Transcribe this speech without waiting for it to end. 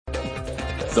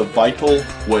The Vital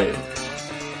Way,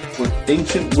 where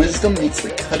ancient wisdom meets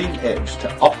the cutting edge to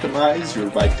optimize your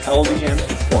vitality and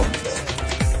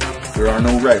performance. There are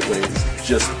no right ways,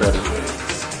 just better ways.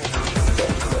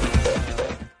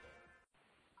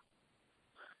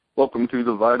 Welcome to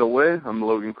The Vital Way. I'm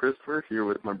Logan Christopher here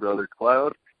with my brother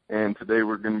Cloud, and today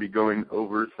we're going to be going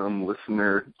over some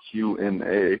listener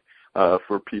Q&A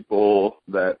for people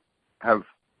that have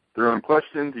their own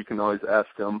questions. You can always ask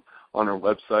them on our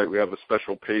website. We have a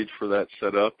special page for that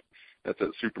set up. That's at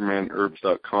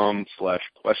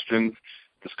supermanherbs.com/questions.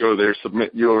 Just go there,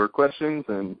 submit your questions,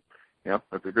 and if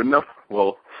they're good enough,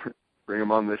 we'll bring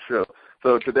them on this show.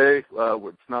 So today,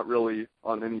 it's not really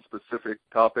on any specific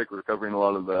topic. We're covering a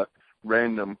lot of the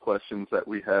random questions that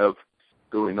we have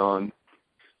going on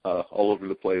all over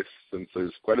the place, since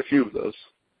there's quite a few of those.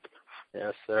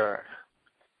 Yes, sir.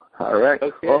 All right.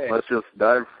 Okay. Well, let's just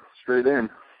dive straight in.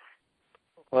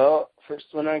 Well, first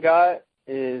one I got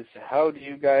is, how do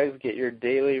you guys get your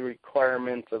daily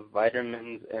requirements of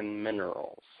vitamins and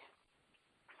minerals?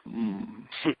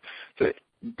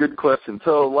 Good question.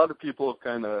 So a lot of people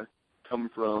kind of come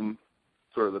from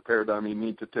sort of the paradigm you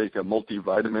need to take a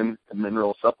multivitamin and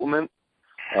mineral supplement.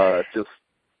 Just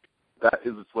that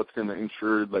is what's going to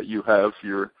ensure that you have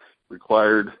your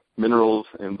required minerals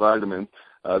and vitamins.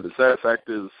 The sad fact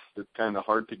is it's kind of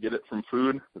hard to get it from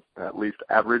food, at least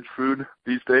average food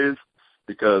these days,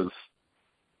 because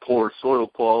poor soil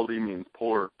quality means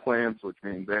poor plants, which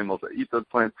means animals that eat those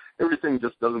plants. Everything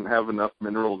just doesn't have enough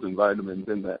minerals and vitamins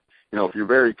in that. If you're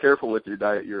very careful with your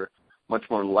diet, you're much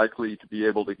more likely to be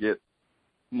able to get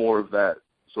more of that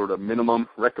sort of minimum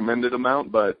recommended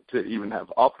amount, but to even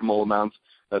have optimal amounts,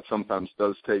 that sometimes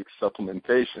does take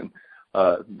supplementation.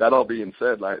 That all being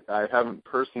said, I haven't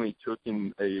personally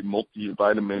taken a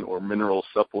multivitamin or mineral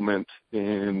supplement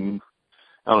in,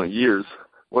 years.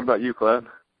 What about you, Cloud?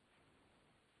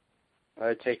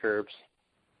 I take herbs.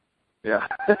 Yeah.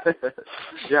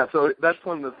 Yeah, so that's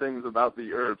one of the things about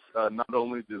the herbs. Not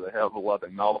only do they have a lot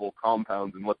of novel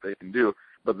compounds and what they can do,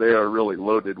 but they are really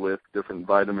loaded with different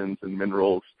vitamins and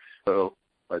minerals. So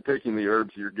by taking the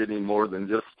herbs, you're getting more than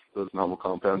just those novel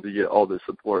compounds. You get all the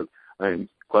support.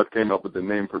 Cliff came up with the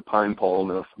name for pine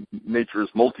pollen, nature's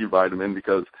multivitamin,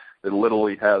 because it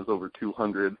literally has over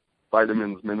 200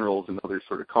 vitamins, minerals, and other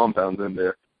sort of compounds in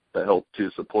there that help to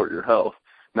support your health.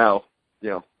 Now,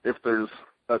 if there's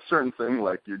a certain thing,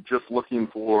 like you're just looking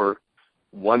for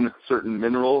one certain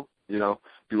mineral, do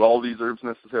all these herbs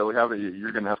necessarily have it?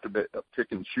 You're going to have to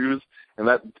pick and choose, and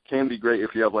that can be great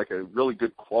if you have like a really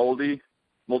good quality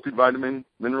multivitamin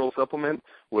mineral supplement,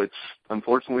 which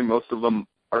unfortunately most of them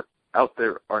out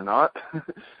there are not.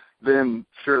 Then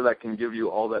sure, that can give you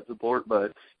all that support.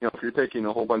 But if you're taking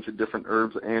a whole bunch of different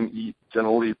herbs and eat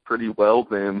generally pretty well,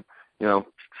 then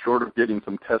short of getting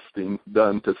some testing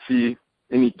done to see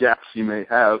any gaps you may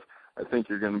have, I think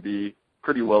you're going to be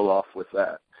pretty well off with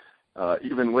that.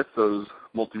 Even with those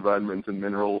multivitamins and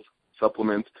minerals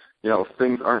supplements, if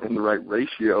things aren't in the right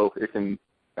ratio, it can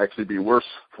actually be worse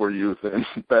for you than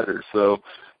better. So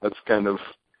that's kind of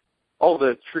all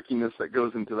the trickiness that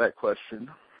goes into that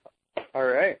question. All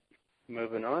right,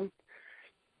 moving on.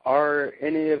 Are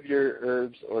any of your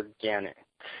herbs organic?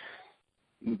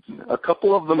 A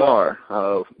couple of them are.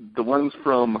 The ones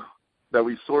that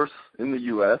we source in the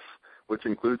U.S., which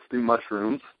includes the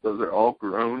mushrooms, those are all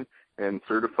grown and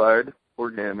certified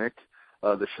organic.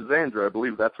 The Schizandra, I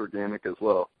believe that's organic as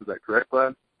well. Is that correct,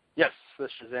 Vlad? Yes, the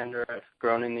Schizandra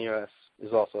grown in the U.S.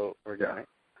 is also organic. Yeah.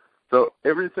 So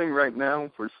everything right now,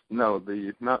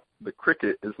 the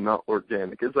cricket is not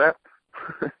organic. Is that?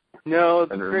 No,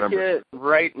 the cricket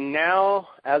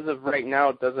as of right now,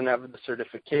 it doesn't have the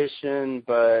certification,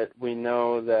 but we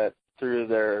know that through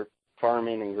their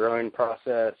farming and growing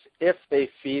process, if they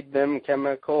feed them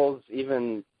chemicals,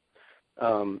 even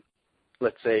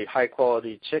let's say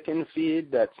high-quality chicken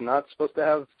feed that's not supposed to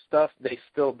have stuff, they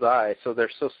still die. So they're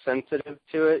so sensitive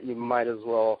to it, they might as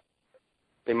well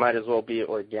be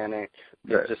organic.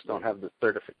 They just don't have the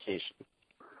certification.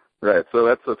 Right. So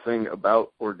that's the thing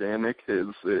about organic is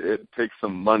it takes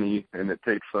some money, and it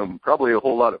takes probably a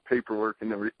whole lot of paperwork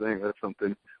and everything. That's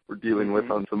something we're dealing with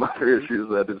on some other issues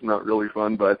that is not really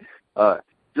fun. But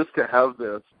just to have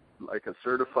this, like a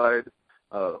certified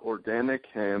organic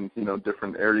and,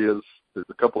 different areas, there's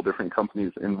a couple different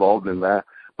companies involved in that.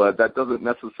 But that doesn't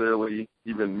necessarily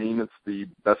even mean it's the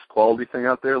best quality thing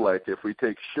out there. Like if we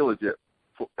take Shilajit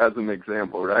as an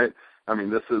example, right?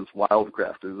 This is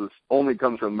wildcrafted. This only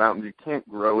comes from the mountains. You can't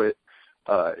grow it.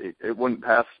 It wouldn't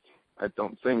pass, I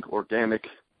don't think, organic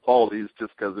qualities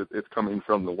just because it's coming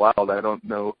from the wild. I don't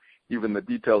know even the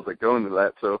details that go into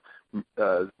that. So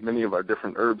many of our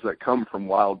different herbs that come from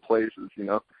wild places,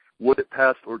 would it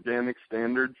pass organic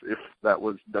standards if that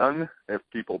was done, if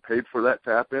people paid for that to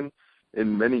happen?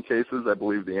 In many cases, I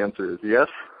believe the answer is yes,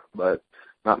 but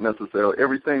not necessarily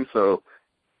everything. So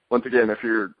once again, if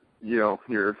you're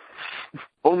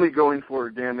only going for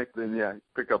organic, then yeah,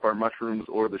 pick up our mushrooms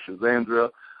or the Schizandra.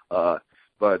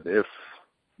 But if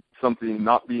something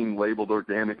not being labeled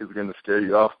organic is going to scare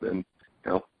you off, then,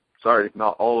 sorry,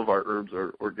 not all of our herbs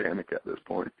are organic at this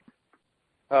point.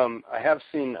 I have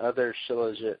seen other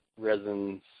shilajit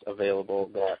resins available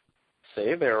that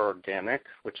say they're organic,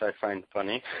 which I find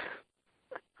funny.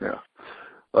 Yeah.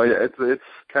 Well, yeah, it's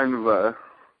kind of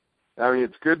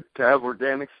it's good to have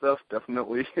organic stuff,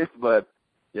 definitely, but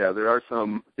yeah, there are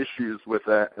some issues with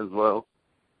that as well.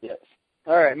 Yes.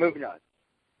 All right, moving on.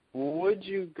 Would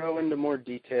you go into more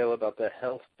detail about the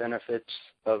health benefits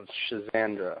of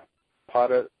Schizandra?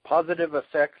 Positive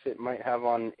effects it might have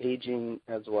on aging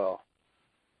as well.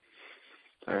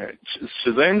 All right.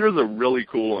 Schizandra is a really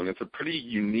cool one. It's a pretty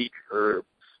unique herb.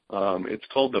 It's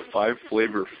called the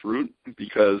 5-flavor fruit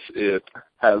because it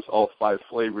has all 5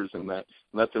 flavors in that.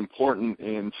 And that's important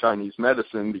in Chinese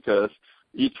medicine because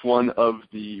each one of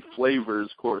the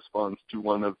flavors corresponds to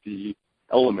one of the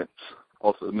elements,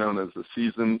 also known as the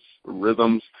seasons or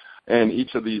rhythms. And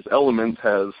each of these elements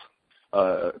has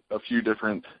a few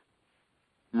different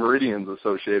meridians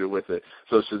associated with it.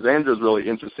 So Schizandra is really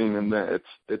interesting in that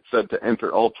it's said to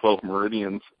enter all 12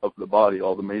 meridians of the body,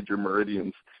 all the major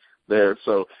meridians there.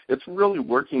 So it's really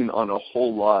working on a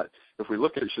whole lot. If we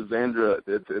look at Schizandra,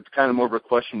 it's kind of more of a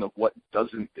question of what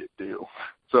doesn't it do.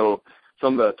 So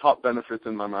some of the top benefits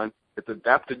in my mind, it's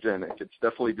adaptogenic. It's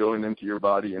definitely going into your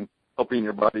body and helping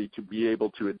your body to be able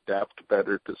to adapt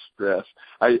better to stress.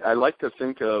 I like to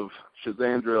think of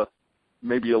Schizandra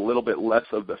maybe a little bit less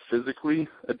of the physically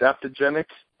adaptogenic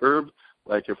herb,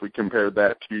 like if we compare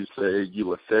that to, say,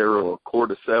 Eleuthero or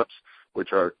Cordyceps,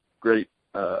 which are great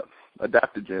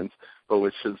adaptogens. But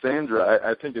with Schizandra,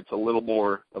 I think it's a little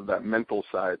more of that mental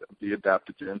side of the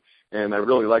adaptogen, and I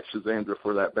really like Schizandra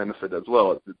for that benefit as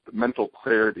well. It's the mental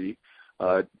clarity.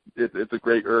 It's a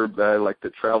great herb that I like to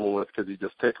travel with because you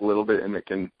just take a little bit and it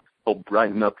can help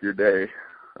brighten up your day.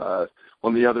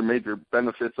 One of the other major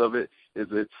benefits of it is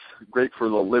it's great for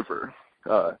the liver.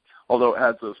 Although it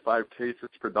has those 5 tastes,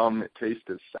 its predominant taste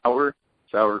is sour.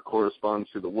 Sour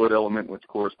corresponds to the wood element, which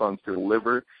corresponds to the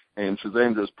liver. And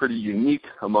Schizandra is pretty unique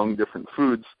among different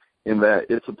foods in that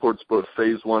it supports both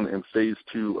phase 1 and phase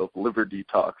 2 of liver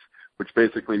detox, which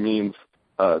basically means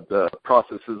the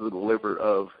processes of the liver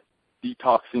of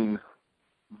detoxing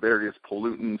various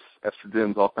pollutants,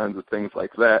 estrogens, all kinds of things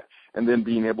like that, and then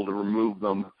being able to remove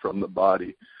them from the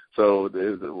body. So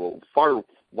there's a far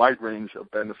wide range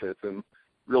of benefits, and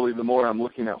really the more I'm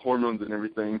looking at hormones and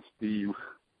everything, the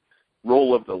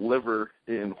role of the liver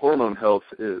in hormone health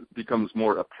becomes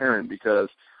more apparent because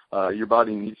your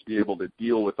body needs to be able to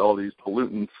deal with all these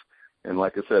pollutants. And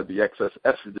like I said, the excess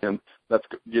estrogen, that's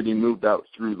getting moved out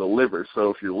through the liver. So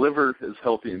if your liver is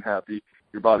healthy and happy,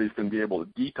 your body's going to be able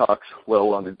to detox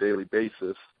well on a daily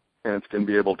basis, and it's going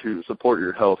to be able to support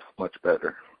your health much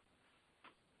better.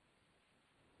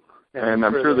 And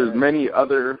I'm sure there's many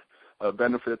other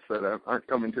benefits that aren't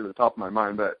coming to the top of my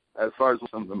mind, but as far as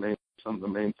some of the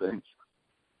main things.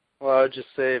 Well, I would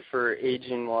just say for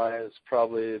aging-wise,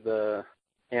 probably the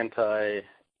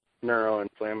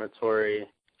anti-neuroinflammatory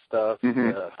stuff,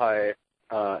 the high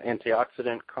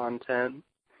antioxidant content,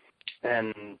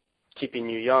 and keeping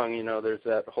you young. You know, there's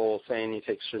that whole saying, you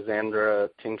take Schizandra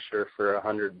tincture for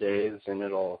 100 days and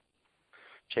it'll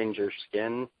change your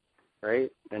skin,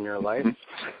 right, and your life.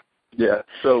 Yeah,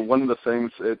 so one of the things,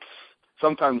 it's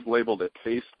sometimes labeled a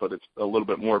taste, but it's a little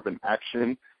bit more of an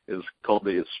action, is called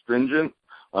the astringent.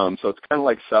 So it's kind of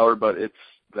like sour, but it's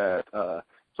that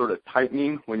sort of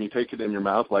tightening when you take it in your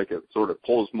mouth, like it sort of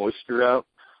pulls moisture out.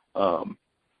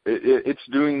 It's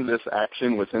doing this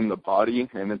action within the body,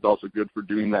 and it's also good for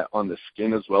doing that on the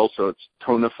skin as well. So it's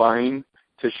tonifying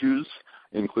tissues,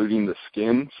 including the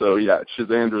skin. So yeah,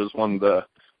 Schizandra is one of the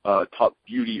top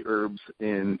beauty herbs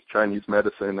in Chinese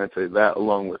medicine. I'd say that,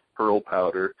 along with pearl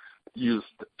powder, used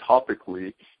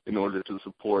topically in order to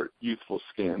support youthful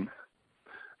skin.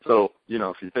 So, you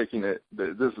know, if you're taking it,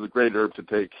 this is a great herb to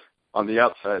take on the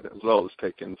outside as well as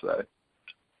take inside.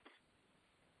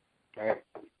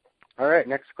 All right,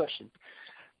 next question.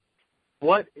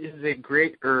 What is a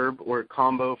great herb or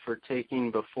combo for taking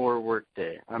before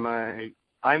workday?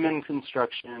 I'm in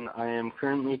construction. I am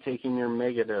currently taking your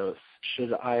megadose.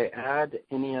 Should I add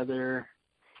any other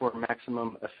for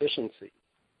maximum efficiency?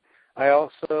 I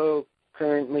also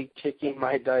currently kicking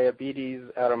my diabetes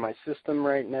out of my system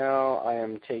right now. I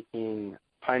am taking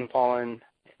pine pollen,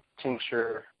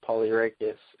 tincture,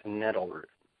 polyrachis, and nettle root.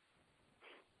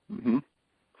 Mm-hmm.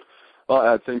 Well,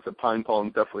 I think the pine pollen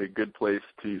is definitely a good place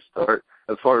to start.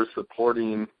 As far as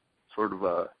supporting sort of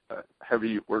a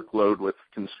heavy workload with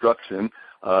construction,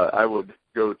 I would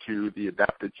go to the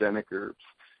adaptogenic herbs.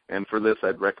 And for this,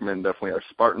 I'd recommend definitely our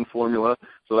Spartan formula.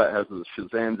 So that has the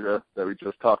Schizandra that we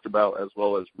just talked about, as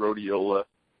well as rhodiola,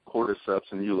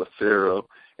 cordyceps, and eulycero.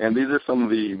 And these are some of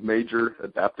the major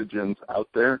adaptogens out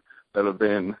there that have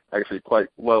been actually quite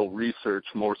well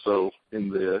researched, more so in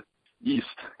the East,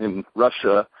 in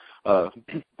Russia,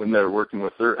 when they're working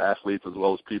with their athletes, as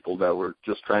well as people that were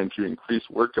just trying to increase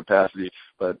work capacity,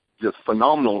 but just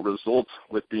phenomenal results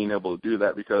with being able to do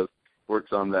that, because it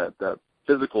works on that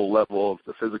physical level of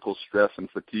the physical stress and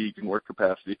fatigue and work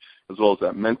capacity, as well as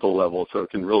that mental level, so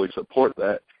it can really support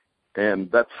that.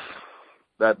 And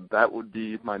that would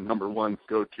be my number one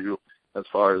go-to as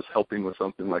far as helping with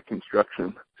something like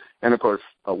construction. And of course,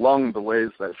 along the ways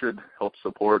that should help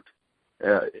support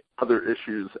other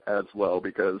issues as well,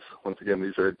 because once again,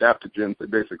 these are adaptogens. They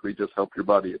basically just help your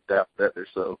body adapt better.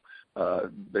 So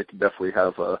they can definitely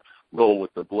have a role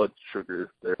with the blood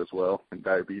sugar there as well, and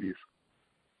diabetes.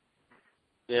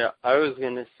 Yeah, I was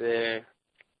going to say,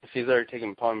 if he's already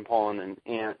taking pine pollen and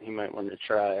ant, he might want to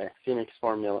try Phoenix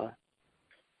formula.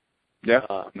 Yeah,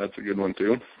 that's a good one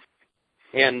too.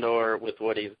 And or with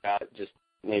what he's got, just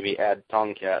maybe add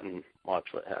Tomcat and watch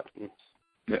what happens.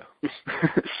 Yeah.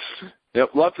 Yep,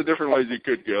 lots of different ways you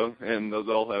could go, and those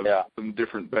all have some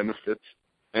different benefits.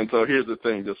 And so here's the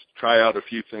thing, just try out a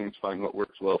few things, find what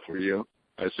works well for you.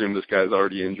 I assume this guy's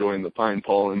already enjoying the pine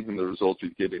pollen and the results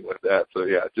he's getting with that. So,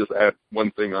 yeah, just add one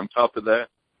thing on top of that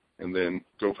and then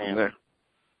go from there.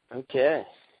 Okay.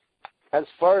 As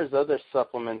far as other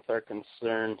supplements are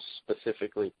concerned,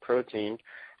 specifically protein,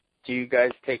 do you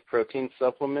guys take protein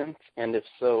supplements? And if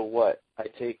so, what? I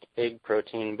take egg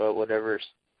protein,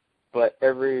 but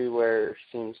everywhere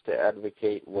seems to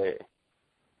advocate whey.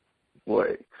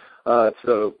 Whey.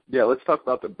 So, yeah, let's talk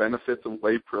about the benefits of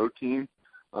whey protein.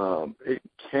 It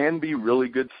can be really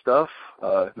good stuff.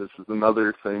 This is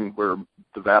another thing where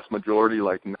the vast majority,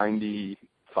 like 95%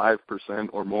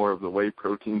 or more of the whey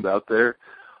proteins out there,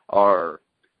 are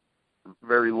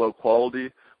very low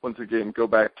quality. Once again, go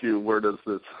back to where does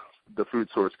the food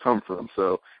source come from.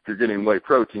 So if you're getting whey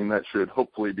protein, that should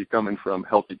hopefully be coming from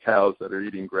healthy cows that are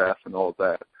eating grass and all of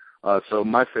that. So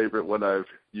my favorite, what I've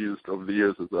used over the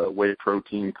years, is a whey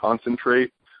protein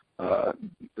concentrate.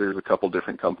 There's a couple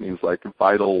different companies like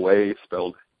Vital Whey,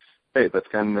 spelled, hey, that's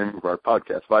kind of the name of our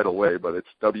podcast, Vital Whey, but it's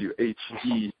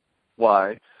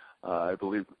WHEY. I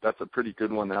believe that's a pretty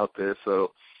good one out there.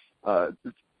 So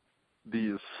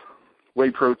these whey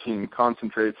protein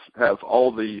concentrates have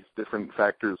all the different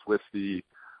factors with the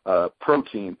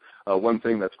protein. One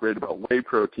thing that's great about whey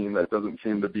protein that doesn't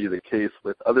seem to be the case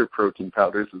with other protein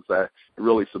powders is that it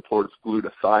really supports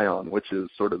glutathione, which is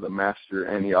sort of the master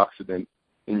antioxidant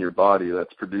in your body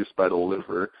that's produced by the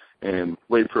liver. And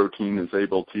whey protein is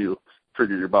able to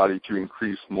trigger your body to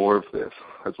increase more of this,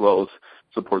 as well as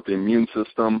support the immune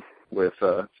system with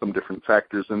some different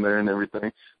factors in there and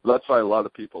everything. So that's why a lot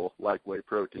of people like whey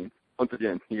protein. Once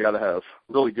again, you got to have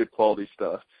really good quality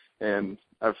stuff. And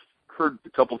I've heard a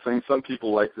couple things. Some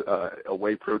people like a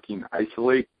whey protein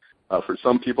isolate. For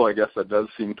some people, I guess that does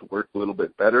seem to work a little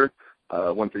bit better.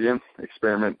 Once again,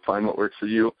 experiment, find what works for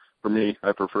you. For me,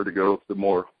 I prefer to go the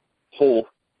more whole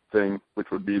thing,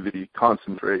 which would be the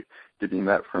concentrate, getting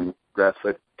that from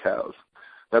grass-fed cows.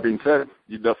 That being said,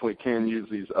 you definitely can use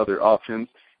these other options.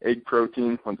 Egg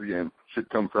protein, once again, should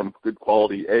come from good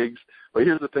quality eggs. But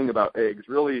here's the thing about eggs.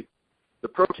 Really, the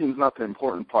protein's not the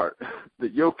important part. The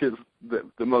yolk is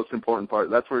the most important part.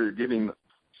 That's where you're getting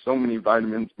so many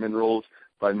vitamins, minerals,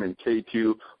 vitamin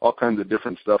K2, all kinds of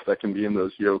different stuff that can be in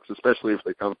those yolks, especially if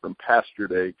they come from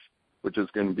pastured eggs, which is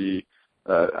going to be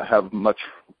have much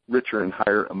richer and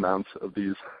higher amounts of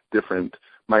these different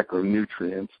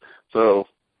micronutrients. So,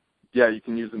 yeah, you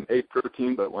can use an egg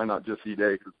protein, but why not just eat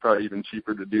eggs? It's probably even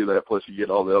cheaper to do that, plus you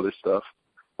get all the other stuff.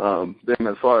 Then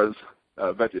as far as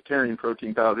vegetarian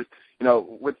protein powders,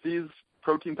 with these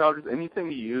protein powders,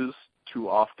 anything you use too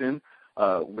often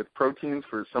with proteins,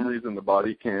 for some reason the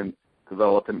body can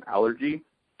develop an allergy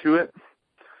to it.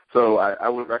 So I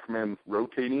would recommend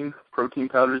rotating protein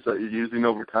powders that you're using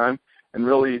over time. And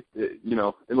really,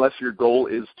 unless your goal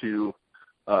is to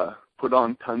put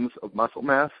on tons of muscle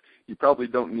mass, you probably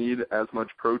don't need as much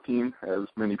protein as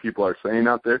many people are saying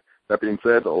out there. That being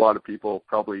said, a lot of people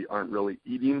probably aren't really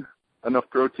eating enough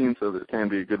protein, so this can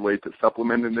be a good way to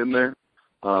supplement it in there.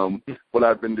 What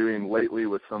I've been doing lately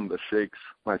with some of the shakes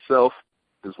myself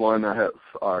is one, I have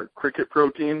our cricket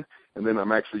protein, and then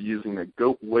I'm actually using a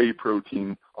goat whey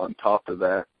protein on top of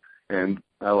that, and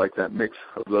I like that mix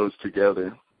of those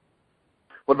together.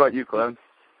 What about you, Cloud?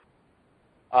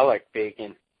 I like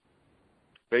bacon.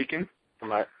 Bacon? For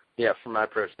my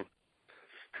protein.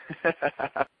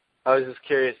 I was just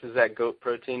curious, is that goat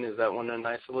protein, is that one an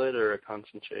isolate or a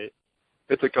concentrate?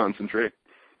 It's a concentrate.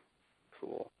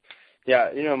 Cool.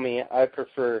 Yeah, you know me, I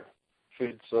prefer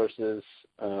food sources,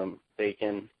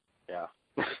 bacon, yeah.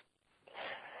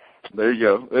 There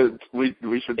you go.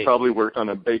 We should probably work on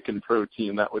a bacon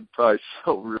protein. That would probably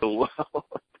sell real well.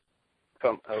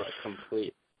 I like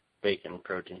complete bacon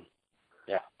protein.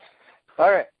 Yeah.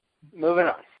 All right, moving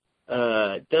on.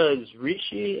 Does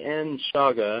reishi and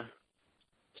chaga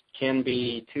can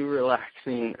be two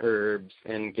relaxing herbs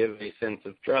and give a sense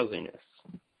of drowsiness?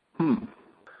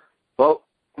 Well,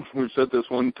 we've said this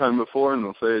one time before, and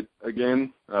we'll say it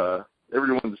again.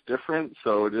 Everyone's different,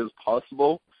 so it is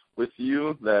possible with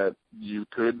you that you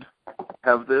could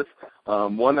have this.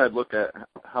 One, I'd look at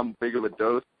how big of a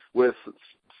dose. With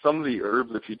some of the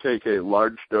herbs, if you take a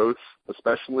large dose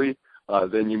especially,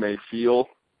 then you may feel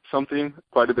something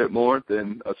quite a bit more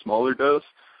than a smaller dose.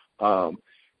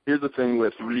 Here's the thing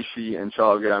with reishi and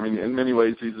chaga. I mean, in many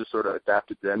ways, these are sort of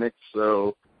adaptogenic.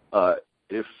 So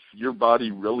if your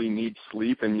body really needs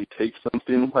sleep and you take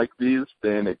something like these,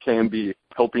 then it can be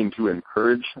helping to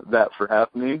encourage that for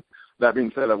happening. That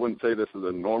being said, I wouldn't say this is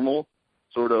a normal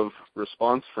sort of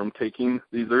response from taking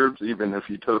these herbs, even if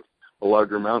you took a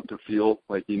larger amount to feel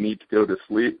like you need to go to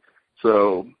sleep.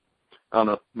 So, I don't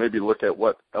know, maybe look at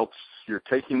what else you're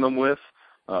taking them with.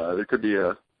 There could be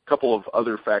a couple of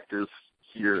other factors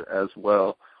here as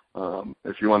well.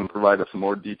 If you want to provide us some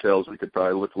more details, we could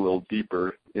probably look a little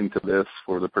deeper into this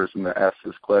for the person that asked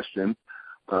this question.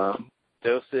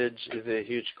 Dosage is a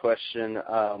huge question.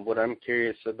 What I'm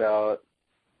curious about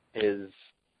is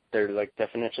their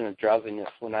definition of drowsiness.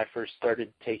 When I first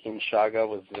started taking chaga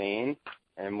with Zane,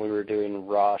 and we were doing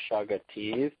raw chaga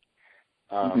teas,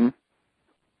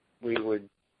 we would,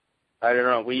 I don't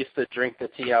know, we used to drink the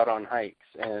tea out on hikes,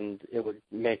 and it would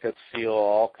make us feel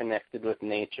all connected with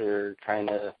nature, kind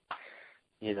of,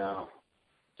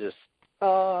 just,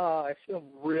 I feel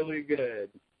really good,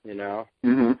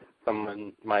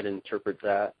 Someone might interpret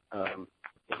that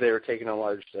if they were taking a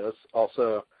large dose.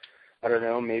 Also, I don't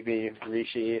know, maybe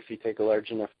reishi, if you take a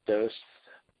large enough dose,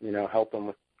 help them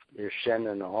with your shen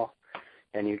and all,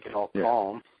 and you can all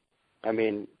calm. I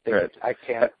mean, I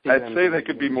can't. I'd say they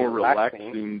could be more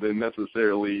relaxing than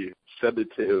necessarily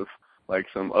sedative, like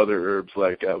some other herbs.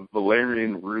 Like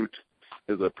valerian root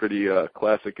is a pretty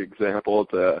classic example.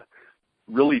 It's a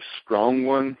really strong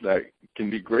one that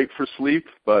can be great for sleep,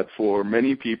 but for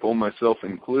many people, myself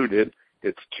included,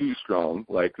 it's too strong.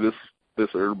 Like this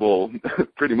herb will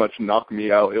pretty much knock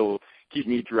me out. It'll keep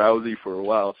me drowsy for a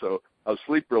while, so I'll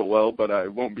sleep real well, but I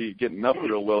won't be getting up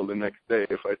real well the next day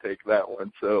if I take that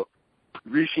one. So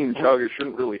reishi and chaga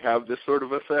shouldn't really have this sort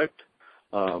of effect,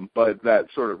 but that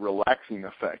sort of relaxing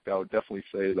effect, I would definitely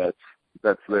say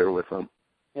that's there with them.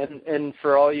 And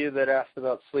for all you that asked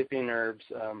about sleeping herbs,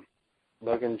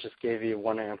 Logan just gave you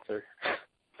one answer.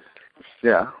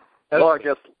 Yeah. Well, I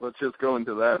guess let's just go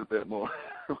into that a bit more.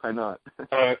 Why not?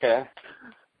 Okay.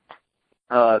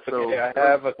 So I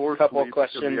have a couple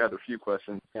questions. We had a few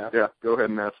questions. Yeah, go ahead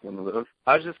and ask one of those.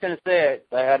 I was just going to say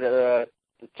I had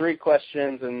 3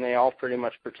 questions, and they all pretty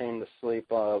much pertain to sleep.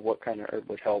 What kind of herb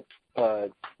would help?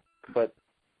 But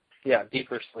yeah,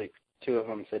 deeper sleep. 2 of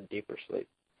them said deeper sleep.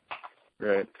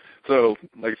 Right. So,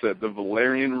 like I said, the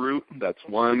valerian root, that's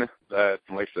one that,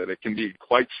 like I said, it can be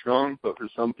quite strong, but for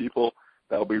some people,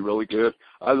 that'll be really good.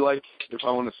 I like, if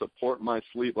I want to support my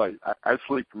sleep, like I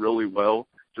sleep really well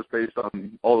just based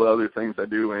on all the other things I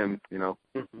do and,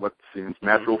 what seems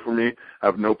natural for me. I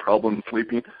have no problem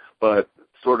sleeping, but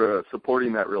sort of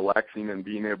supporting that relaxing and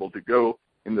being able to go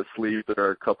into sleep, there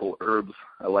are a couple herbs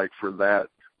I like for that.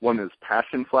 One is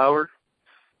passion flower,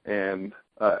 and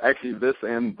actually this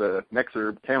and the next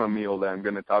herb, chamomile, that I'm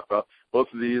going to talk about, both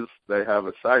of these, they have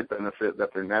a side benefit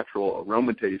that they're natural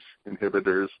aromatase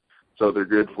inhibitors, so they're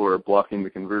good for blocking the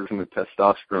conversion of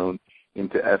testosterone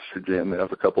into estrogen. They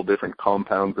have a couple different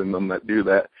compounds in them that do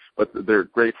that, but they're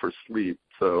great for sleep,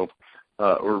 so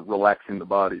or relaxing the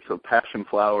body. So passion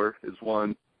flower is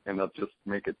one, and I'll just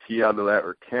make a tea out of that,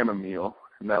 or chamomile,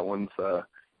 and that one's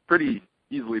pretty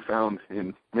easily found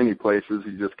in many places.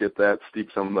 You just get that, steep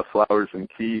some of the flowers in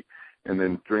tea, and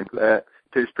then drink that.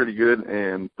 It tastes pretty good,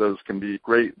 and those can be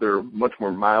great. They're much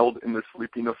more mild in their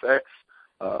sleeping effects,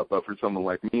 but for someone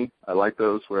like me, I like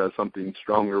those, whereas something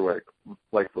stronger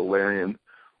like valerian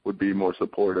would be more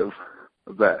supportive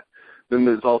of that. Then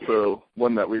there's also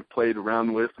one that we've played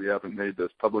around with. We haven't made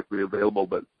this publicly available,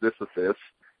 but Sisyphus.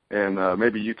 And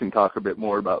maybe you can talk a bit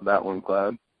more about that one,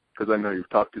 Cloud, because I know you've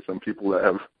talked to some people that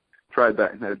have tried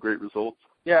that and had great results.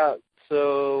 Yeah,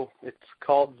 so it's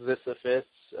called Sisyphus,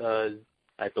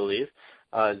 I believe,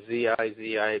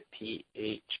 Ziziphus,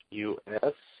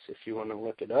 if you want to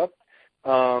look it up.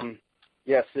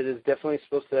 Yes, it is definitely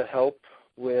supposed to help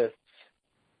with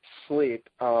sleep.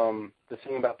 The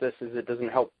thing about this is it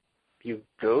doesn't help you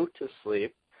go to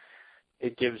sleep.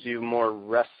 It gives you more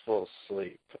restful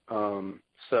sleep.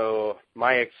 So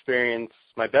my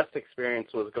best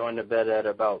experience was going to bed at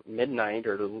about midnight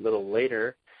or a little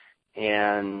later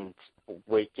and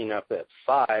waking up at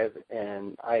 5,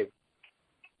 and I,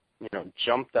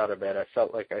 jumped out of bed. I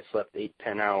felt like I slept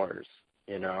 8-10 hours,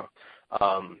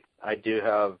 I do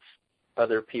have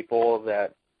other people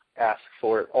that ask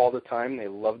for it all the time. They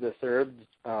love this herb.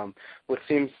 What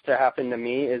seems to happen to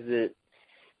me is it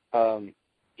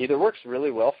either works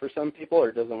really well for some people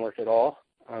or doesn't work at all,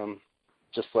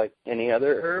 just like any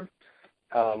other herb.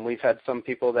 We've had some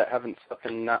people that haven't slept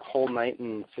in that whole night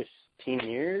in 15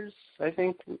 years, I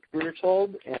think we were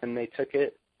told, and they took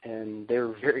it, and they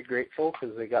were very grateful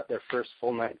because they got their first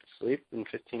full night's sleep in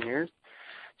 15 years.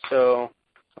 So,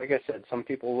 like I said, some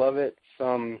people love it,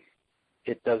 some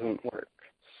it doesn't work.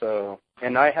 So,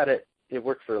 and I had it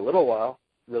worked for a little while,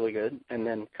 really good, and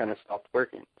then kind of stopped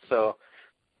working. So,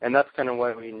 and that's kind of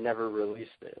why we never released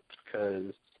it,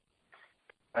 because,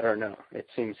 I don't know, it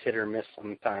seems hit or miss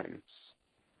sometimes.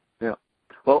 Yeah.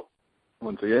 Well,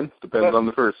 once again, depends on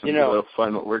the person. They'll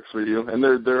find what works for you. And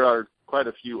there are quite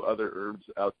a few other herbs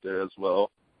out there as well.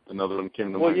 Another one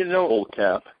came to mind, Whole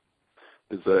Cap.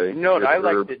 What I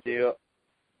like to do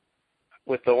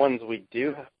with the ones we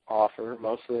do offer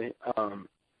mostly,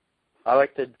 I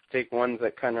like to take ones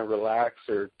that kind of relax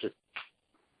or just,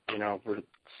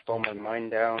 slow my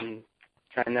mind down,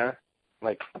 kind of.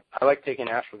 Like, I like taking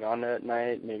ashwagandha at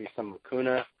night, maybe some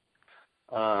mucuna.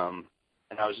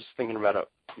 And I was just thinking about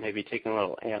maybe taking a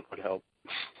little ant would help.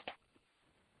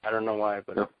 I don't know why,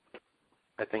 but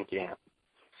I think ant.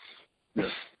 Yeah.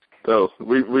 So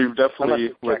we've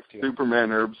definitely, with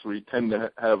Superman herbs, we tend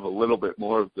to have a little bit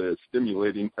more of the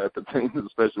stimulating type of things,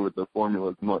 especially with the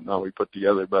formulas and whatnot we put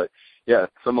together. But, yeah,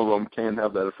 some of them can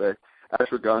have that effect.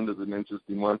 Ashwagandha is an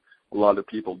interesting one. A lot of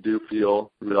people do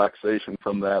feel relaxation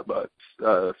from that, but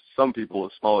some people, a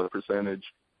smaller percentage,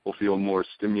 will feel more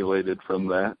stimulated from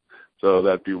that. So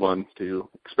that'd be one to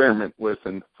experiment with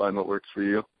and find what works for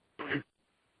you.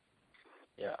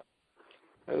 Yeah.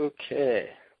 Okay.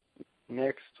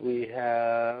 Next we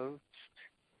have,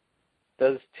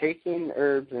 does taking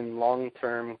herbs in long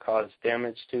term cause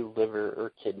damage to liver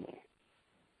or kidney?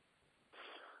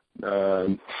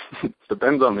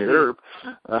 Depends on the herb.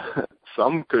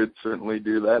 Some could certainly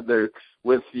do that.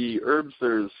 With the herbs,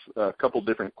 there's a couple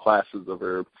different classes of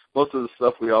herbs. Most of the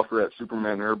stuff we offer at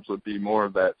Superman Herbs would be more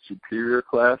of that superior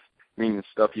class, meaning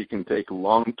stuff you can take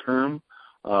long term.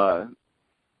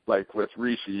 Like with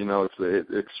reishi, it's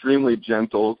extremely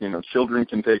gentle. Children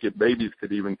can take it, babies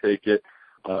could even take it,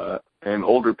 and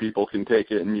older people can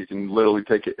take it, and you can literally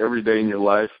take it every day in your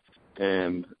life,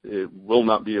 and it will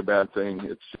not be a bad thing.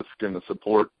 It's just going to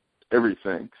support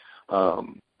everything.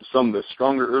 Some of the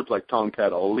stronger herbs like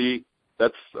Tongkat Ali,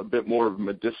 that's a bit more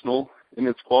medicinal in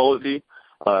its quality.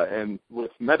 And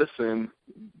with medicine,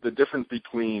 the difference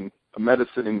between a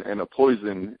medicine and a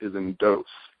poison is in dose.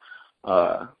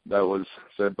 That was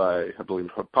said by, I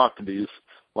believe, Hippocrates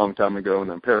a long time ago,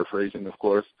 and I'm paraphrasing, of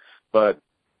course. But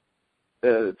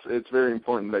it's very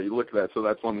important that you look at that. So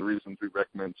that's one of the reasons we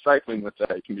recommend cycling with that.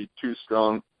 It can be too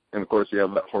strong, and, of course, you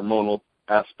have that hormonal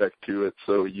aspect to it,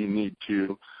 so you need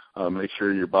to make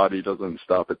sure your body doesn't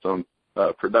stop its own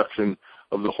production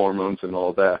of the hormones and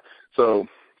all that. So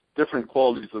different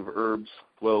qualities of herbs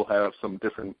will have some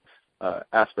different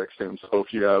aspects to them. So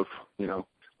if you have,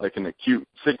 like an acute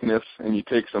sickness and you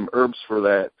take some herbs for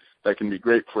that, that can be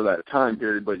great for that time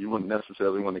period, but you wouldn't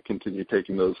necessarily want to continue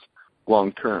taking those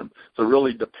long term. So it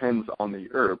really depends on the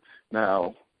herb.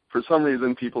 Now, for some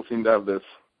reason, people seem to have this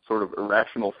sort of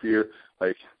irrational fear,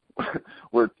 like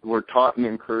we're taught and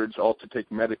encouraged all to take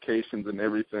medications and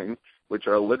everything, which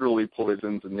are literally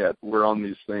poisons, and yet we're on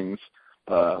these things.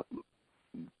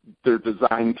 They're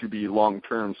designed to be long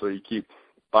term, so you keep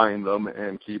buying them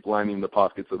and keep lining the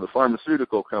pockets of the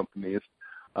pharmaceutical companies.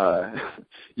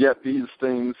 Yet these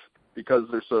things, because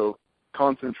they're so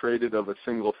concentrated of a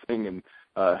single thing and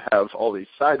have all these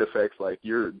side effects, like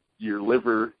your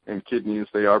liver and kidneys,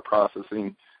 they are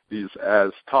processing these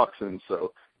as toxins.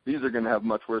 So these are going to have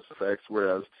much worse effects,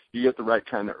 whereas you get the right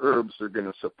kind of herbs, they're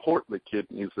going to support the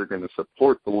kidneys, they're going to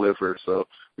support the liver. So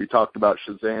we talked about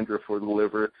Schizandra for the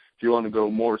liver. If you want to go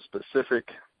more specific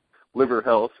liver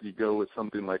health, you go with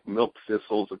something like milk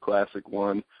thistles, a classic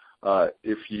one.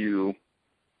 If you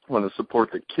want to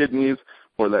support the kidneys,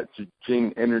 or that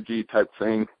Jing energy type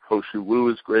thing, Hoshu Wu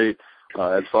is great.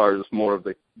 As far as more of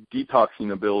the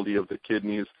detoxing ability of the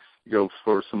kidneys, you go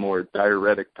for some more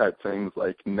diuretic type things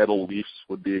like nettle leaves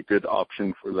would be a good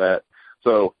option for that.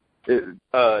 So it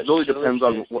really depends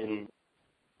on what.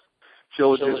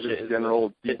 Shilajit is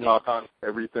general detox,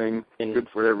 everything, good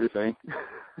for everything.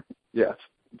 Yes.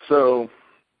 So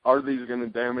are these going to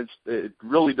damage? It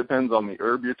really depends on the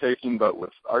herb you're taking, but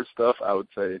with our stuff, I would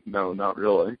say no, not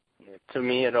really. To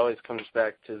me, it always comes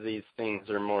back to these things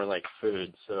are more like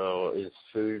food. So is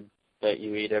food that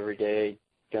you eat every day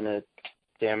going to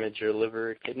damage your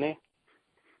liver or kidney?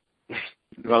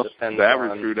 Well, the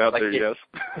average food out there, yes.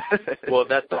 Well,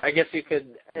 I guess you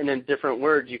could, in a different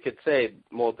word, you could say,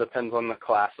 well, it depends on the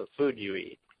class of food you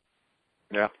eat.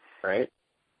 Yeah. Right?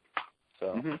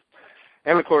 So. Mm-hmm.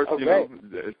 And, of course, you know,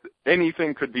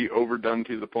 anything could be overdone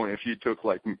to the point. If you took,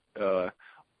 like,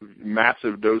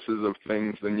 massive doses of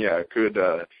things, then, yeah, it could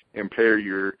impair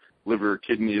your liver or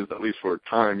kidneys, at least for a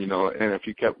time, you know. And if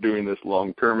you kept doing this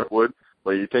long-term, it would.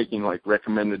 But you're taking, like,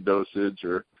 recommended dosage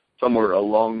or somewhere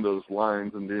along those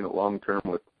lines and doing it long-term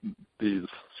with these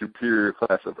superior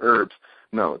class of herbs,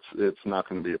 no, it's not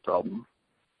going to be a problem.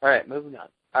 All right, moving on.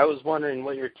 I was wondering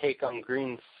what your take on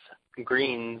green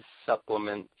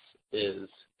supplements is,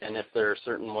 and if there are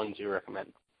certain ones you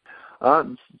recommend.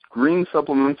 Green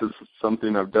supplements is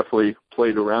something I've definitely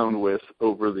played around with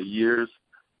over the years.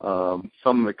 Some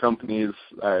of the companies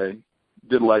I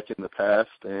did like in the past,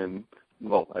 and,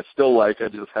 well, I still like. I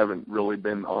just haven't really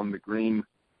been on the green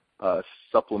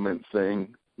supplement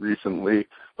thing recently.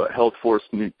 But Health Force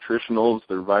Nutritionals,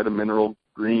 their Vitamineral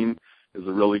Green is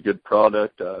a really good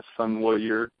product. Sun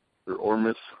Warrior, or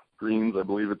Ormus Greens, I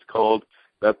believe it's called.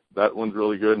 That one's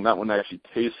really good, and that one actually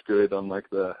tastes good, unlike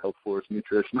the Health Force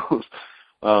Nutritionals.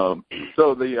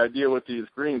 So the idea with these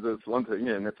greens is, once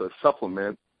again, it's a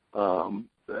supplement.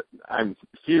 That I'm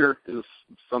here is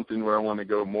something where I want to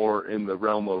go more in the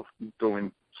realm of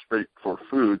going straight for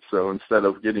food. So instead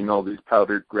of getting all these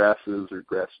powdered grasses or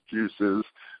grass juices,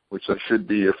 which I should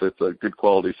be if it's a good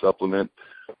quality supplement,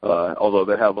 although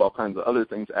they have all kinds of other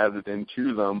things added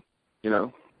into them, you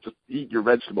know, just eat your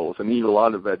vegetables and eat a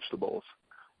lot of vegetables.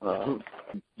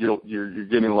 You're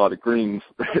getting a lot of greens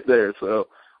right there. So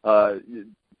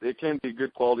it can be a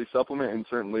good quality supplement, and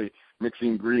certainly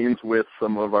mixing greens with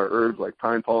some of our herbs like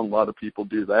pine pollen, a lot of people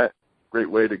do that. Great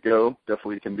way to go.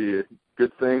 Definitely can be a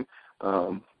good thing.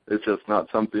 It's just not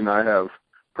something I have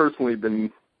personally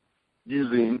been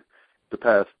using the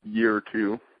past year or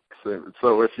two.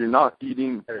 So if you're not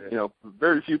eating, you know,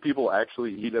 very few people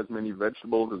actually eat as many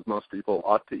vegetables as most people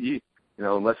ought to eat. You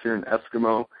know, unless you're an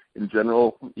Eskimo, in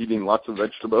general, eating lots of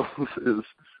vegetables is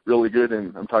really good,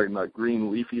 and I'm talking about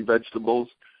green leafy vegetables.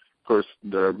 Of course,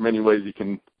 there are many ways you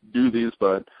can do these,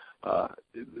 but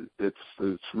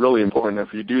it's really important.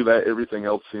 If you do that, everything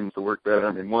else seems to work better.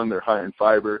 I mean, one, they're high in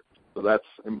fiber, so that's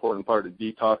an important part of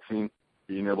detoxing,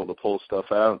 being able to pull stuff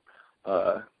out.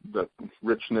 The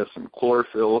richness in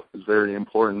chlorophyll is very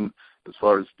important as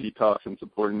far as detox and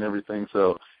supporting everything.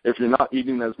 So if you're not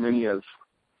eating as many as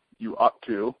you ought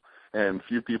to, and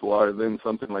few people are, then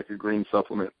something like a green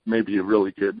supplement may be a really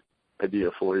good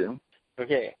idea for you.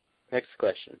 Okay, next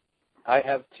question. I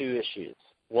have two issues.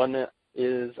 One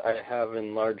is I have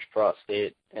enlarged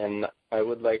prostate, and I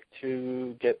would like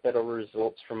to get better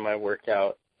results from my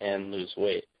workout and lose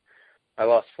weight. I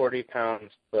lost 40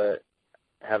 pounds, but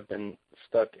have been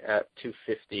stuck at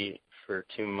 250 for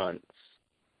 2 months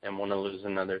and want to lose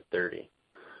another 30.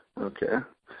 Okay.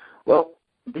 Well,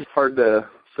 it's hard to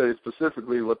say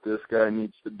specifically what this guy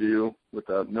needs to do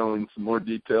without knowing some more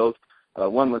details.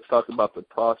 One, let's talk about the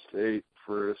prostate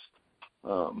first.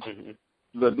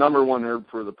 The number one herb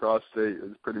for the prostate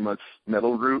is pretty much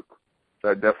nettle root.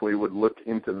 So I definitely would look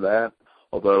into that,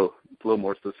 although it's a little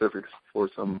more specific for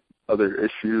some other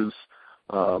issues.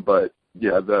 But,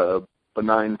 yeah, the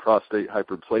benign prostate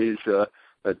hyperplasia,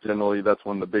 that's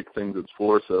one of the big things it's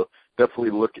for. So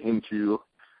definitely look into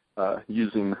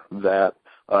using that.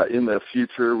 In the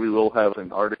future, we will have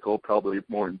an article probably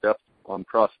more in depth on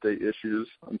prostate issues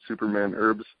on Superman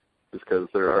herbs, just because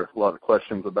there are a lot of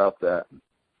questions about that.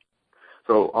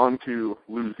 So on to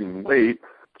losing weight.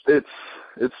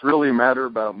 It's really a matter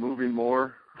about moving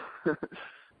more.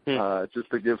 just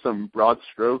to give some broad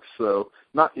strokes. So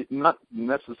not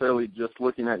necessarily just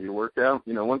looking at your workout.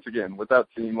 Once again, without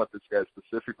seeing what this guy's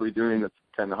specifically doing, it's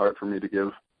kind of hard for me to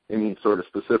give any sort of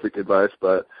specific advice.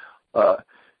 But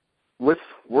with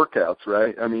workouts,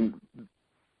 right, I mean,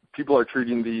 people are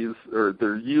treating these, or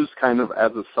they're used kind of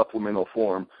as a supplemental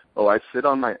form. Oh, I sit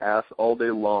on my ass all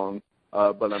day long,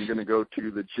 but I'm going to go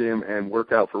to the gym and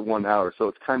work out for 1 hour. So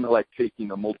it's kind of like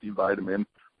taking a multivitamin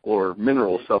or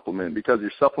mineral supplement, because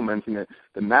you're supplementing it.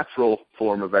 The natural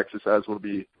form of exercise will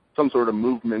be some sort of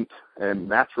movement and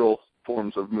natural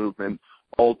forms of movement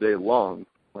all day long.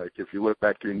 Like if you look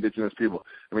back to indigenous people,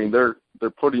 I mean, they're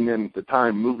putting in the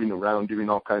time moving around, doing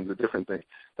all kinds of different things.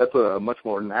 That's a much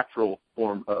more natural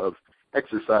form of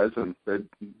exercise, and that,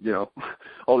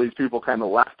 all these people kind of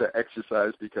laugh at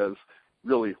exercise because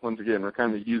really, once again, we're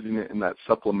kind of using it in that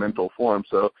supplemental form.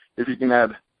 So if you can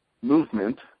add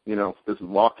movement, this is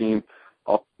walking,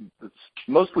 it's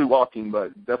mostly walking,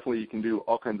 but definitely you can do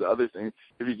all kinds of other things.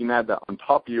 If you can add that on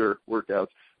top of your workouts,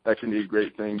 that can be a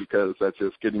great thing, because that's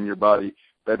just getting your body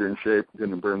better in shape, going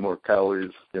to burn more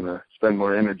calories, going to spend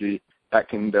more energy. That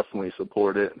can definitely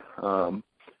support it.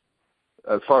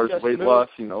 As far as weight loss,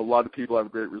 a lot of people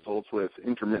have great results with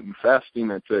intermittent fasting.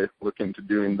 I'd say look into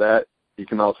doing that. You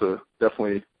can also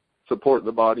definitely support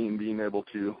the body in being able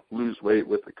to lose weight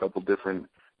with a couple different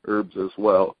herbs as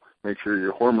well. Make sure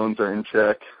your hormones are in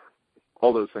check.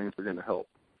 All those things are going to help.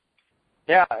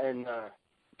 Yeah, and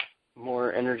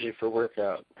more energy for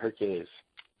workout, Hercules.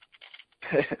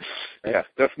 Yeah,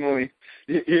 definitely.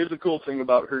 Here's the cool thing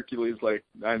about Hercules. Like,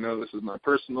 I know this is my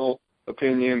personal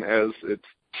opinion, as it's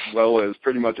well as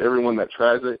pretty much everyone that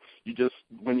tries it.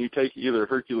 When you take either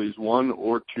Hercules 1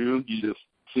 or 2, you just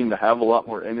seem to have a lot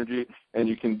more energy, and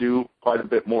you can do quite a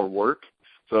bit more work.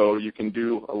 So you can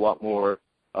do a lot more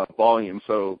volume.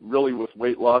 So really with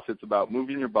weight loss, it's about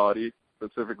moving your body,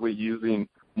 specifically using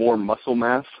more muscle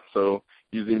mass. So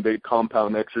using big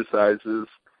compound exercises,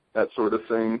 that sort of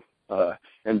thing.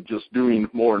 And just doing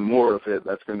more and more of it,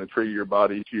 that's going to trigger your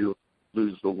body to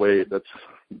lose the weight. That's,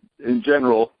 in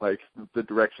general, like the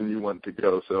direction you want to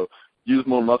go. So use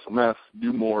more muscle mass,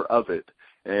 do more of it.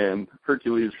 And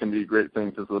Hercules can be a great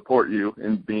thing to support you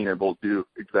in being able to do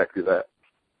exactly that.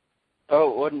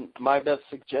 Oh, my best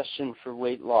suggestion for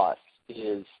weight loss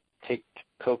is take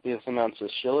copious amounts of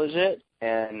Shilajit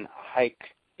and hike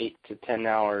 8 to 10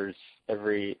 hours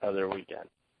every other weekend.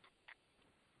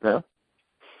 Yeah.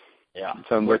 Yeah.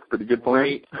 Sounds like a pretty good plan.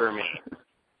 Great for me.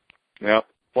 Yeah.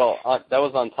 Well, that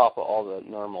was on top of all the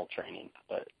normal training,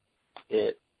 but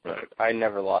I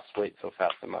never lost weight so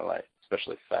fast in my life,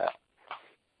 especially fat.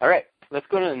 All right, let's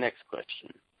go to the next question.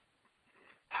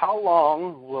 How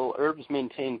long will herbs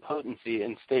maintain potency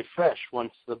and stay fresh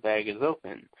once the bag is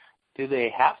open? Do they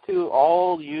have to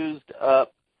all used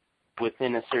up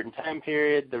within a certain time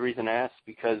period? The reason I ask is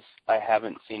because I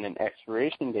haven't seen an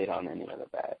expiration date on any of the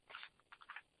bags.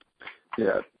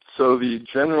 Yeah, so the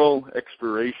general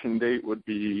expiration date would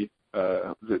be 2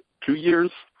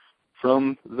 years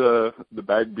from the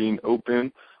bag being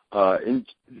open. And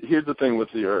here's the thing with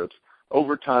the herbs.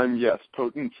 Over time, yes,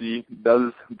 potency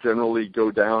does generally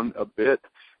go down a bit.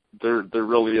 There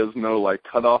really is no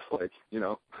cutoff.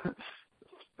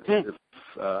 If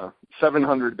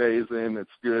 700 days in, it's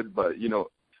good, but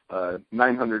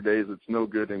 900 days, it's no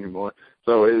good anymore.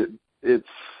 So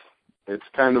it's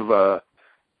kind of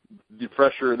the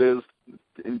fresher it is,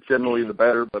 generally the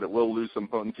better, but it will lose some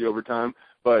potency over time.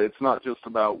 But it's not just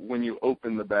about when you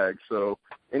open the bag. So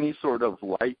any sort of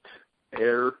light,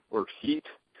 air, or heat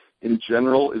in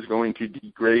general is going to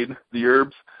degrade the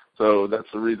herbs. So that's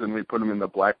the reason we put them in the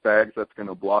black bags. That's going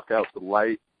to block out the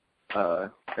light.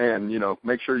 And,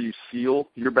 make sure you seal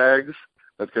your bags.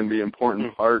 That's going to be an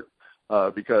important part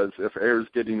because if air is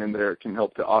getting in there, it can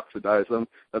help to oxidize them.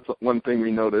 That's one thing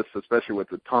we noticed, especially with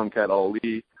the Tomcat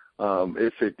Ali.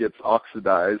 If it gets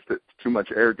oxidized, too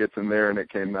much air gets in there and it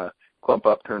can clump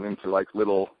up, turn into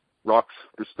little rocks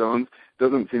or stones. It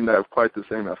doesn't seem to have quite the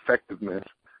same effectiveness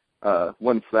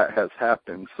once that has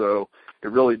happened. So it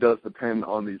really does depend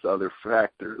on these other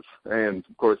factors. And,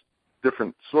 of course,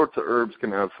 different sorts of herbs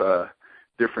can have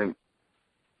different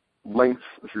lengths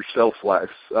or shelf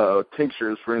lives.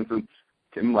 Tinctures, for instance,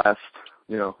 can last,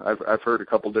 I've heard a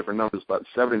couple different numbers, about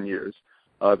 7 years.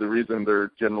 The reason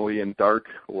they're generally in dark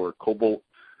or cobalt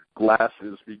glass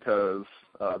is because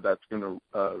that's going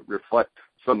to reflect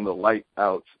some of the light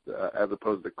out as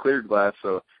opposed to clear glass,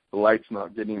 so the light's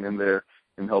not getting in there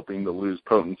and helping to lose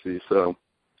potency. So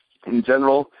in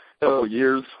general, a couple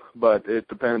years, but it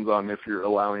depends on if you're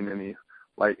allowing any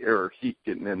light, air, or heat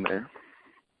getting in there.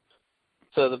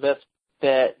 So the best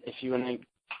bet, if you want to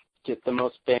get the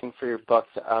most bang for your bucks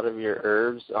out of your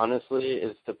herbs, honestly,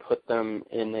 is to put them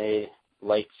in a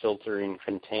light filtering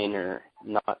container,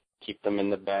 not keep them in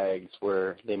the bags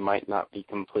where they might not be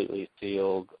completely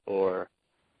sealed or,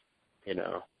 you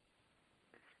know.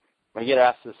 I get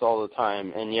asked this all the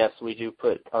time, and yes, we do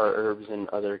put our herbs in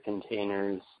other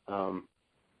containers.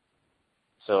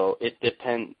 So it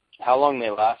depends. How long they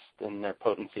last and their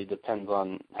potency depends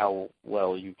on how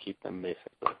well you keep them,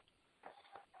 basically.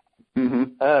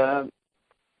 Mm-hmm.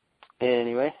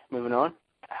 Anyway, moving on.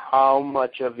 How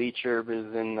much of each herb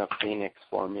is in the Phoenix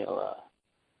formula?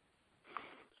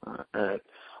 All right.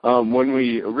 When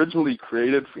we originally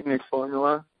created Phoenix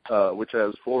formula, which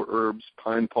has 4 herbs,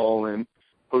 pine pollen,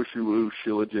 hoshulu,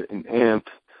 shilajit, and ant,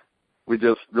 we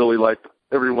just really liked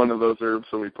every one of those herbs,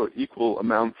 so we put equal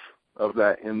amounts of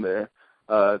that in there.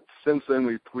 Since then,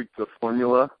 we've tweaked the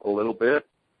formula a little bit.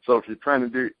 So if you're trying to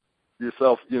do it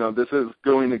yourself, you know, this is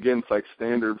going against like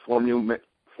standard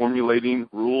formulating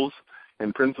rules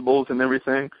and principles and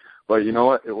everything. But you know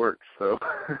what? It works. So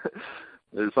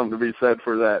there's something to be said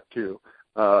for that too.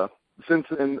 Since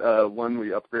then, when we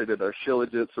upgraded our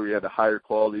shilajit, so we had a higher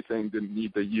quality thing, didn't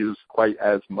need to use quite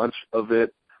as much of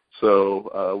it.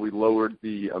 So we lowered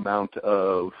the amount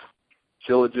of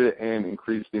shilajit and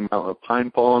increased the amount of pine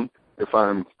pollen. If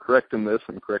I'm correct in this,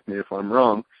 and correct me if I'm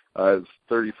wrong, it's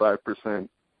 35%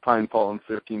 pine pollen,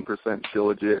 15%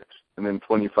 shilajit, and then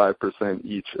 25%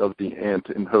 each of the ant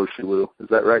and hoshulu. Is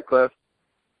that right, class?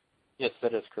 Yes,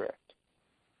 that is correct.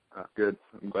 Good.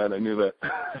 I'm glad I knew that.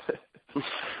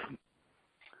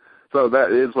 So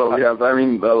that is what we have. I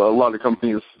mean, a lot of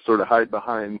companies sort of hide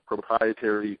behind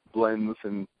proprietary blends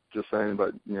and just saying,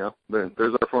 but, you know,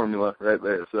 there's our formula right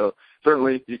there. So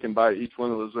certainly you can buy each one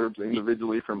of those herbs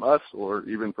individually from us or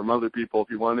even from other people if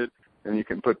you wanted, and you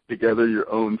can put together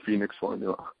your own Phoenix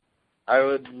formula. I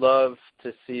would love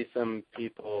to see some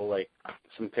people, like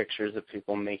some pictures of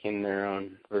people making their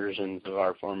own versions of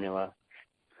our formula.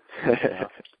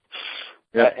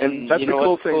 Yeah, and that's the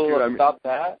cool thing too. About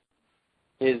that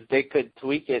is they could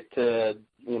tweak it to,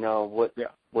 you know, what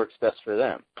works best for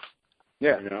them.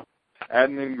 Yeah. You know?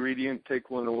 Add an ingredient, take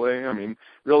one away. I mean,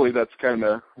 really that's kind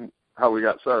of how we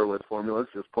got started with formulas,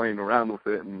 just playing around with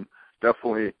it. And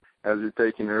definitely, as you're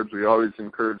taking herbs, we always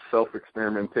encourage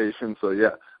self-experimentation. So,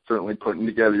 yeah, certainly putting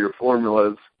together your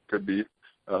formulas could be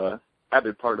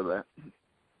added part of that.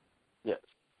 Yes.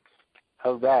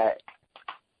 All right.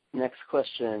 Next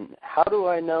question. How do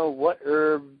I know what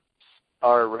herbs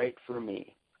are right for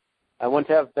me? I want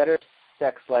to have better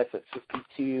sex life at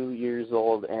 52 years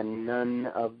old, and none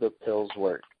of the pills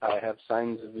work. I have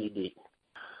signs of ED.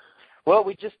 Well,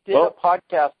 we just did a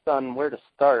podcast on where to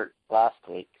start last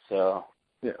week, so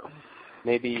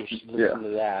maybe you should listen to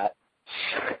that.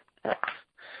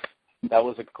 That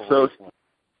was a cool one.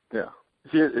 Yeah.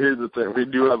 Here's the thing. We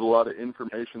do have a lot of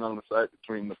information on the site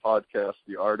between the podcast,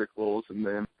 the articles, and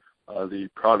then the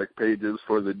product pages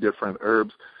for the different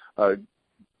herbs.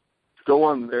 Go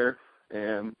on there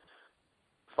and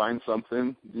find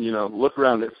something, you know, look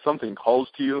around. If something calls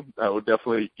to you, I would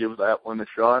definitely give that one a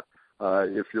shot.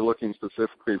 If you're looking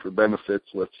specifically for benefits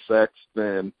with sex,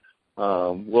 then,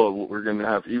 we're going to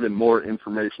have even more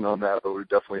information on that, but we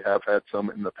definitely have had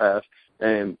some in the past.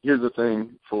 And here's the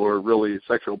thing, for really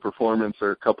sexual performance, there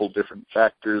are a couple different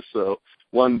factors. So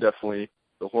one, definitely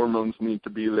the hormones need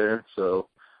to be there. So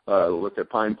look at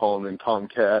pine pollen and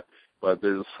tomcat, but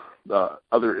there's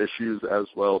other issues as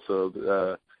well. So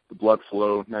the blood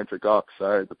flow, nitric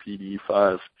oxide, the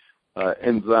PDE5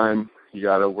 enzyme, you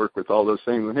got to work with all those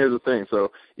things. And here's the thing.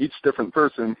 So each different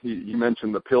person, you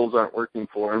mentioned the pills aren't working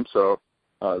for them. So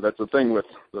that's the thing with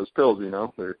those pills, you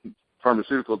know. They're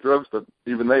pharmaceutical drugs, but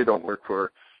even they don't work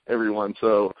for everyone.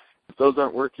 So if those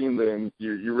aren't working, then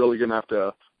you're really going to have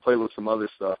to play with some other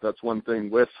stuff. That's one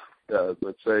thing with,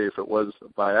 let's say, if it was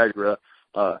Viagra,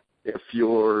 if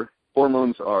your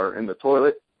hormones are in the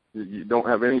toilet, you don't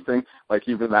have anything, like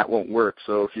even that won't work.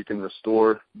 So if you can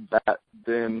restore that,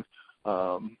 then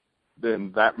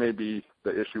that may be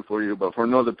the issue for you. But for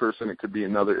another person, it could be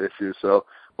another issue. So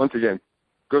once again,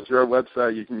 go through our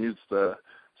website. You can use the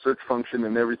search function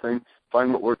and everything.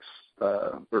 Find what works,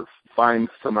 or find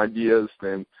some ideas,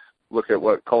 then look at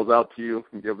what calls out to you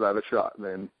and give that a shot.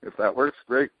 Then if that works,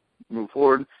 great, move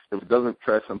forward. If it doesn't,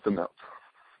 try something else.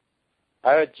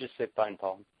 I would just say pine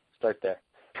pollen. Start there.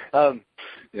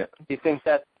 Yeah. Do you think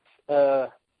that's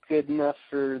good enough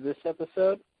for this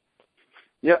episode?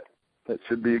 Yeah, that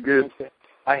should be good. Okay.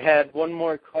 I had one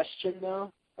more question,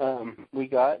 though. We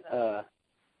got,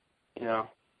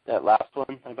 that last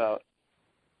one about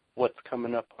what's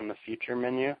coming up on the future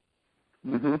menu,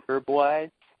 herb-wise,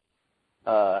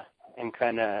 and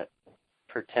kind of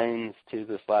pertains to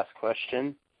this last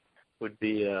question would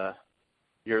be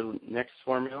your next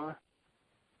formula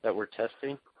that we're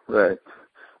testing. Right.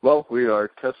 Well, we are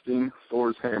testing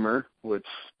Thor's hammer, which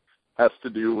has to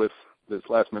do with this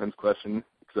last man's question,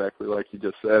 exactly like you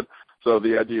just said. So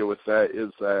the idea with that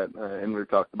is that, and we've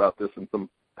talked about this in some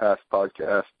past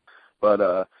podcasts,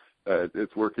 but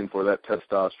it's working for that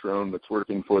testosterone, it's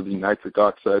working for the nitric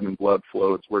oxide in blood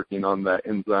flow, it's working on that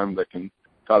enzyme that can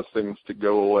cause things to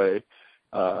go away,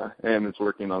 and it's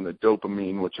working on the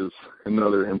dopamine, which is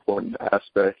another important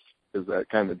aspect, is that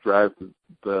kind of drives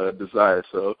the desire.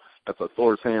 So that's a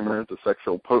Thor's hammer, the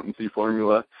sexual potency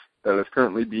formula that is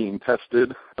currently being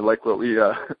tested. I like what we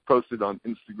posted on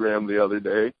Instagram the other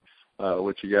day,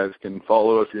 which you guys can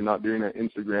follow if you're not doing it,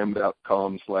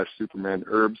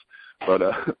 Instagram.com/SupermanHerbs. But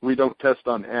we don't test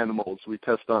on animals, we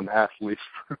test on athletes.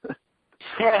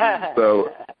 So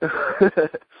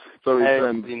we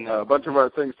send a bunch of our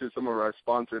things to some of our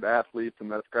sponsored athletes,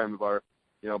 and that's kind of our,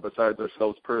 besides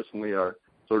ourselves personally, our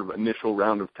sort of initial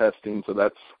round of testing. So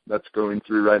that's going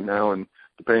through right now, and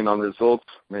depending on the results,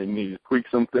 may need to tweak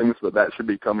some things, but that should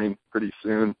be coming pretty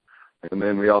soon. And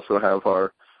then we also have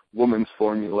our woman's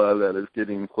formula that is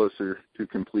getting closer to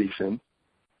completion.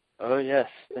 Oh, yes,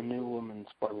 the new woman's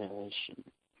formulation.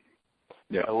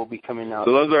 Yeah. That will be coming out.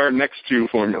 So those are our next two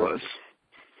formulas.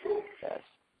 Yes.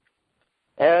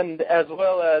 And as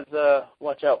well as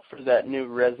watch out for that new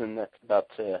resin that's about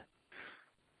to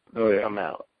come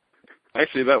out.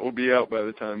 Actually, that will be out by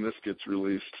the time this gets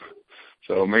released.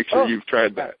 So make sure you've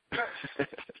tried that.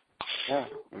 Yeah.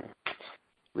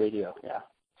 Radio, yeah.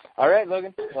 All right,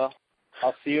 Logan. Well,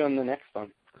 I'll see you on the next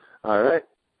one. All right.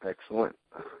 Excellent.